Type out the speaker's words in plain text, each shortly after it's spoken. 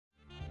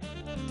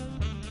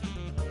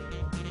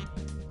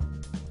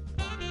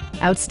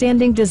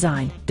Outstanding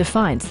design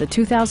defines the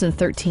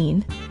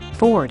 2013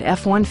 Ford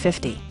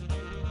F-150.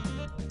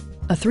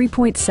 A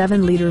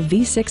 3.7-liter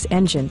V6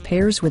 engine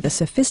pairs with a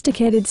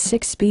sophisticated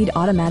 6-speed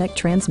automatic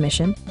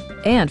transmission,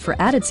 and for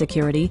added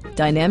security,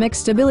 dynamic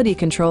stability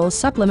control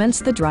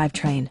supplements the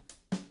drivetrain.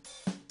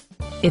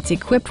 It's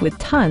equipped with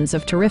tons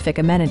of terrific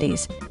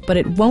amenities, but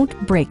it won't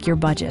break your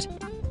budget,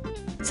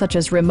 such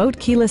as remote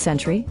keyless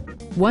entry,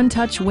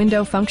 one-touch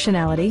window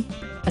functionality,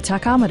 a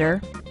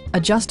tachometer,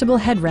 adjustable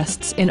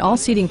headrests in all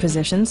seating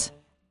positions,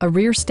 a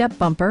rear step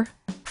bumper,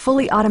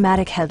 fully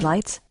automatic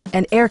headlights,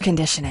 and air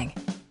conditioning.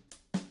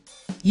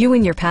 You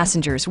and your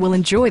passengers will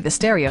enjoy the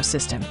stereo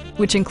system,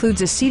 which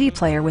includes a CD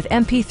player with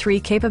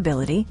MP3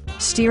 capability,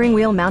 steering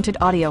wheel mounted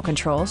audio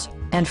controls,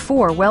 and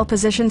 4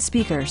 well-positioned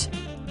speakers.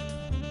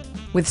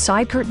 With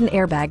side curtain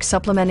airbags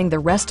supplementing the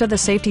rest of the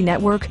safety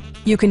network,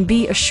 you can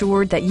be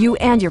assured that you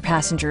and your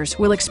passengers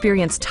will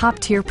experience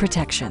top-tier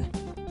protection.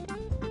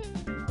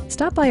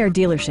 Stop by our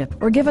dealership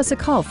or give us a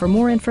call for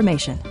more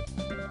information.